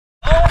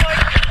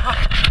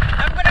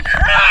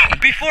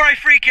before I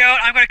freak out,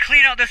 I'm gonna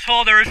clean out this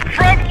hole. There is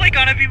probably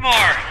gonna be more.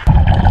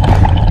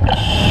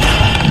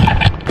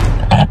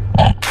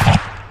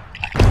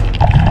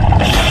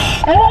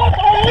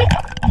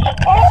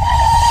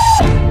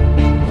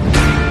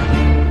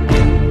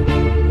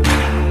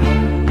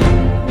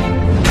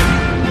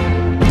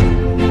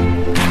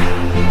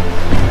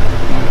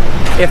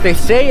 If they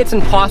say it's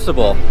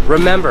impossible,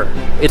 remember,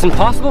 it's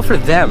impossible for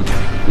them,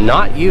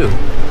 not you.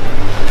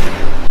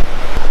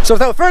 So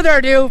without further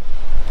ado,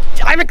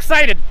 I'm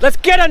excited. Let's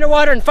get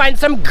underwater and find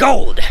some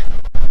gold.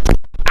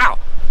 Ow.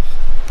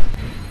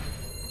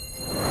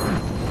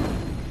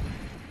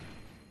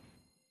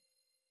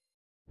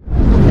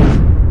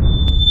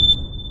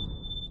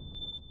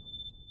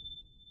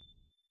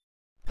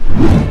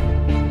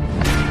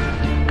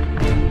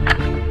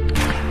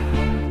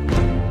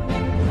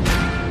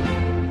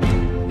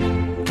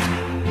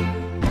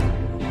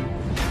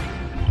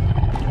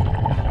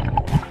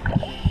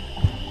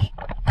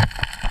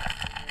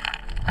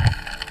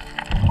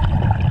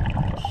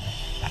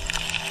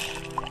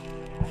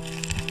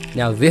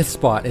 Now this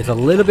spot is a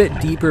little bit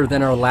deeper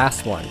than our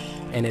last one,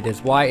 and it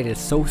is why it is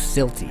so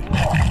silty.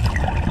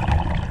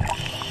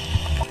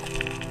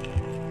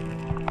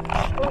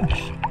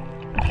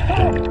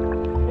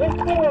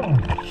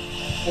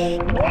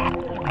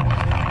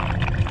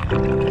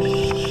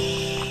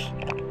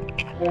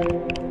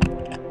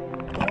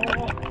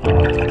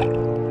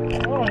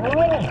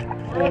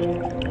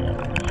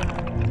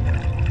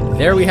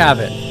 There we have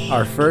it,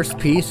 our first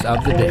piece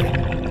of the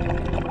day.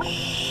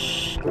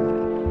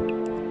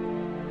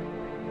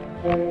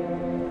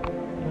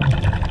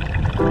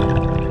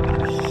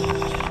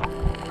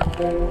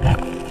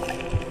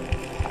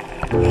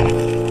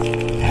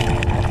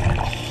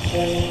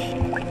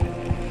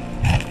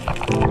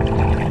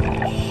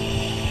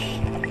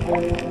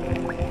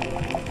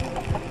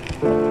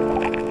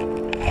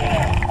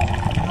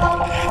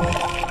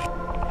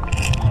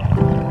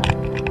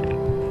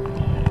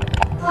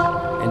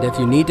 And if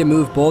you need to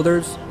move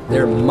boulders,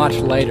 they're much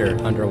lighter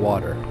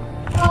underwater.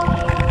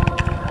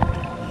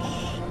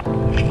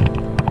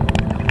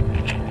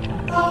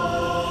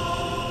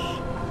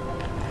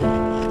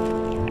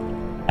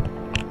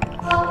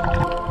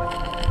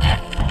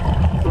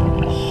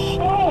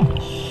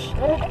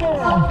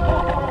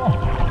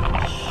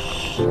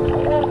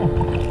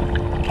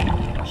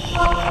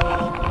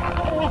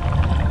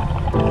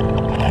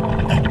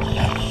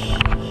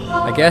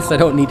 I guess I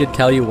don't need to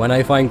tell you when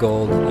I find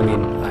gold. I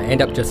mean, I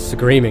end up just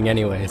screaming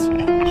anyways.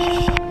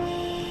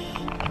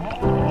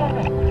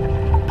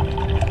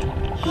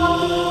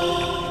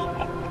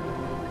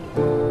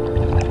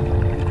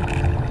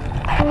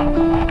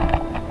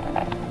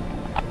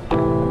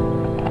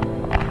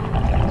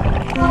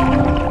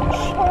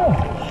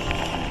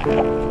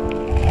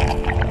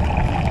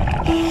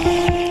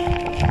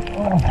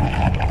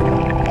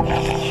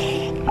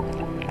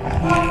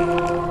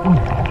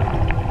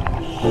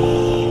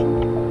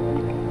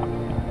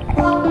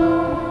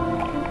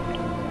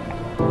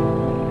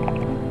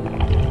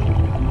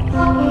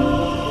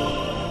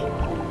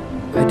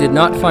 I did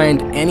not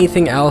find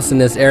anything else in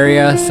this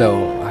area,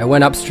 so I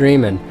went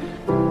upstream and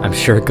I'm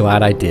sure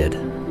glad I did.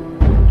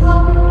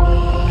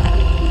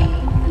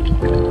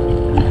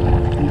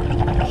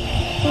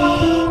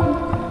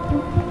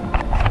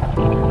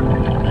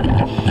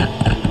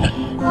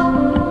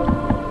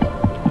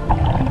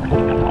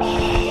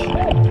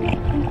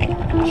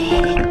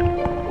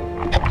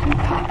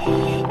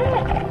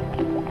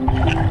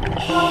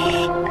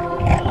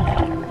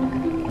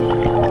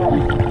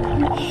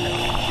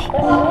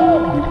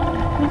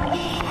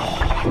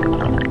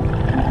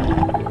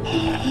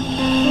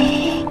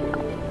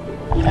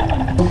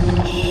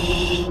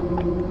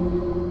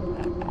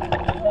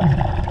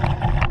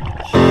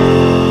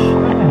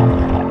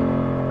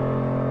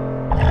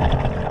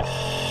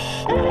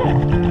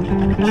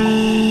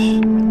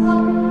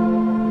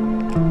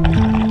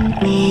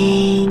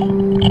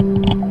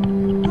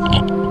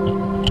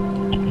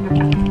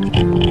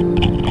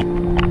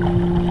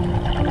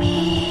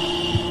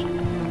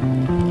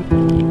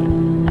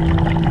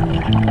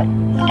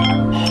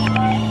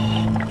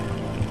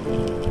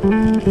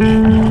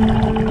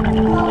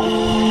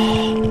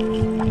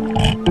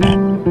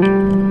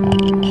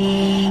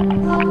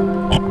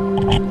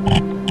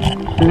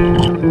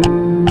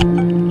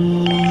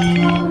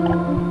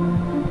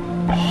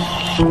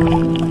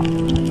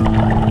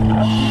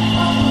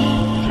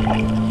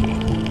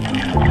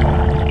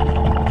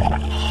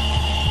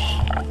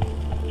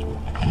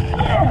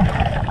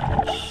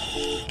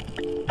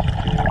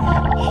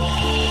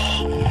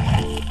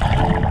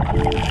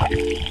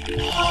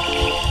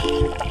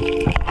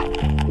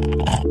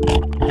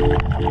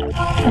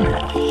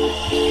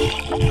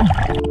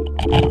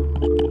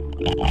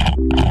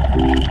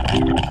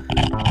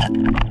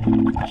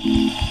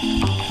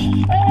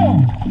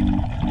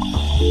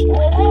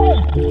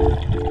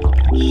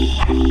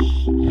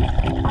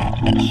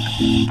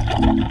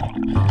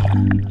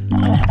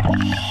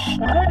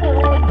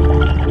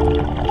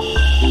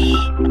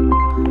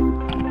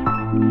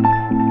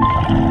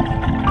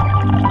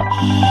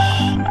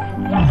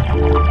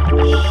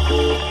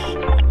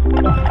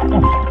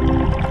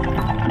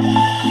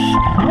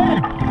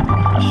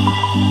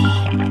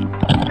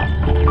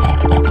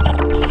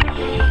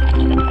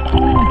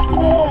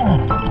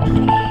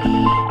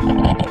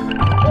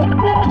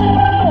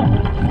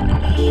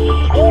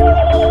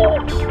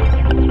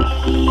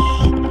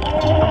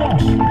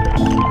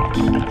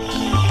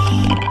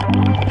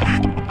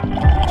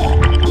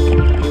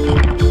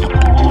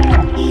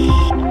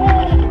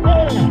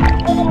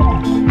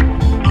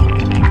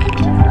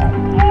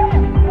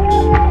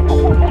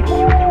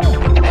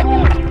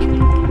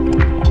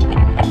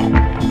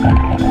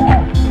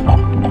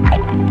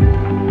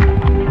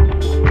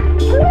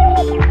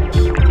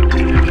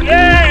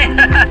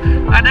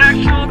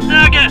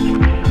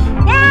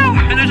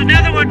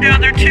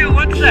 too,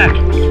 one sec.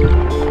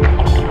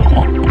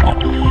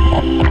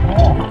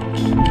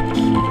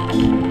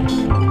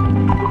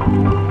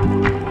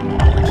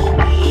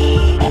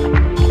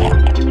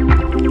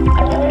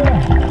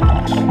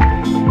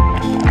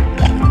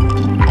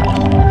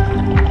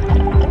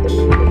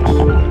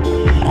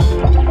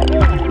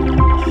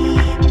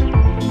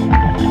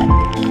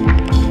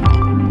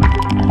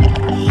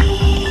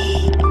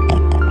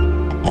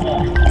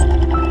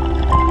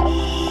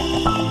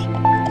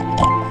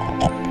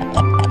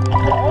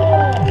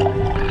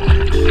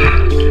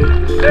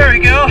 There we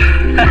go.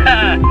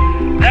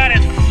 That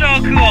is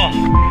so cool.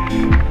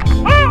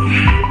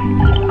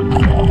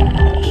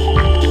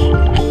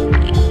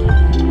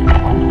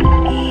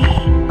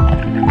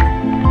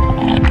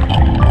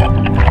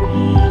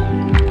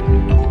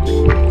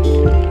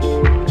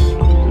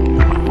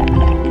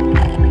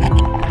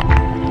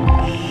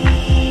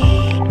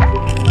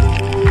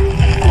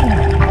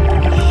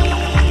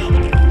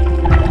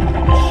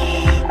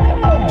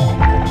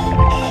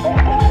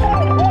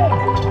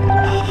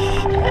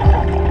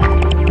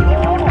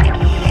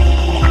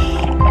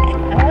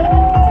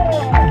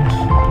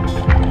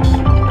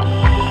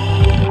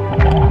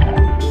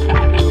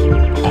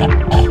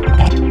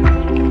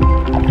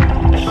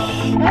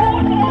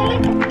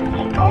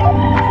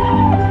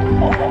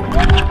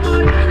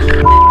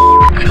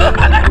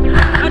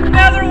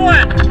 Another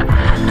one!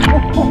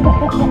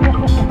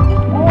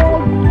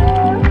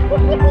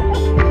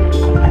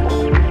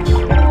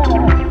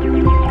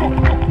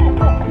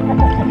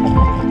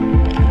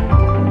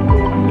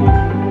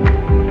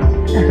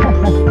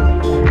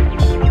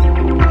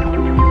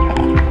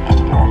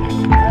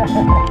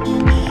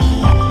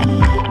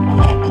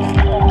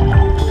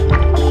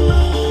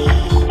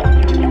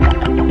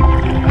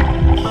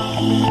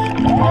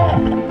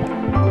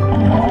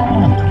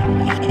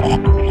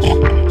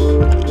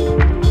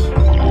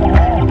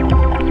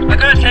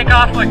 Take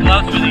off my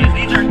gloves for these.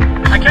 These are,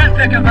 I can't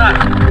pick them up.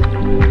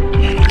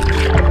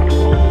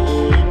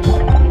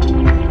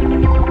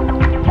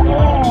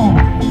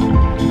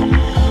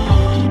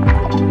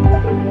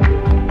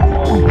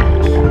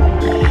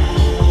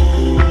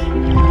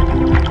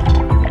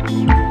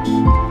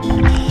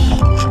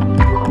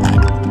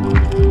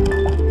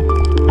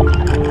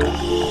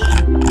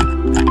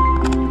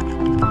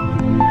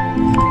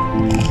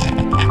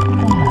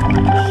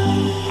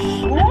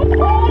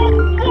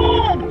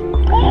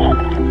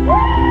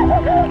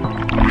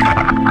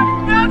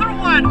 Another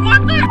one!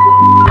 What the?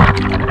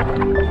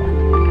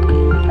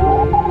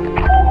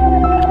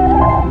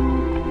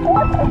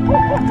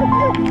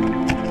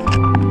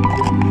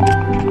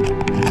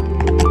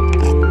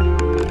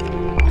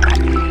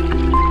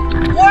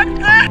 What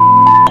the?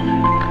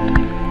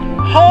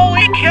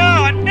 Holy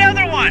cow!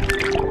 Another one!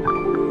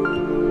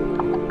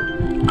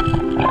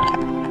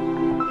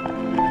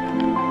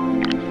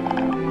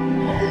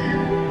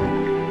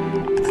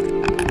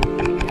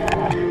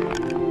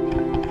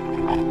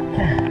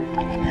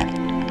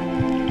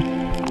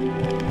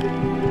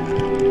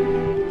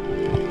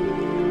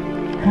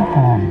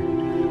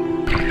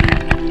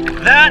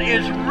 That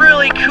is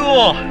really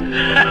cool.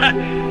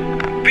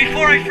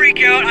 Before I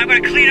freak out, I'm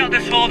going to clean out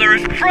this hole.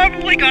 There's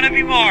probably going to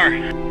be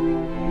more.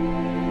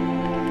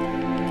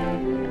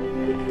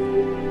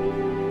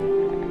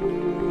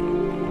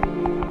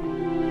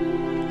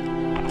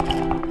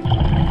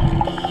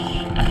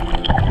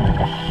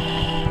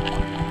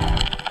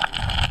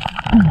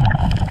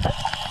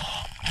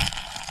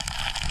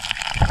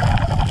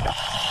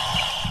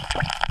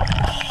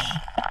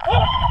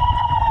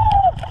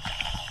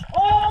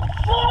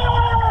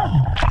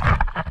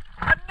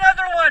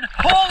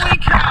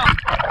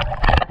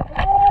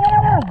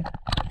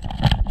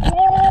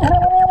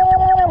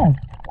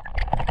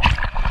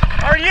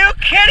 Are you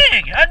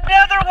kidding?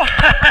 Another one!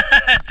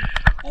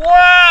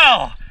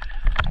 Wow!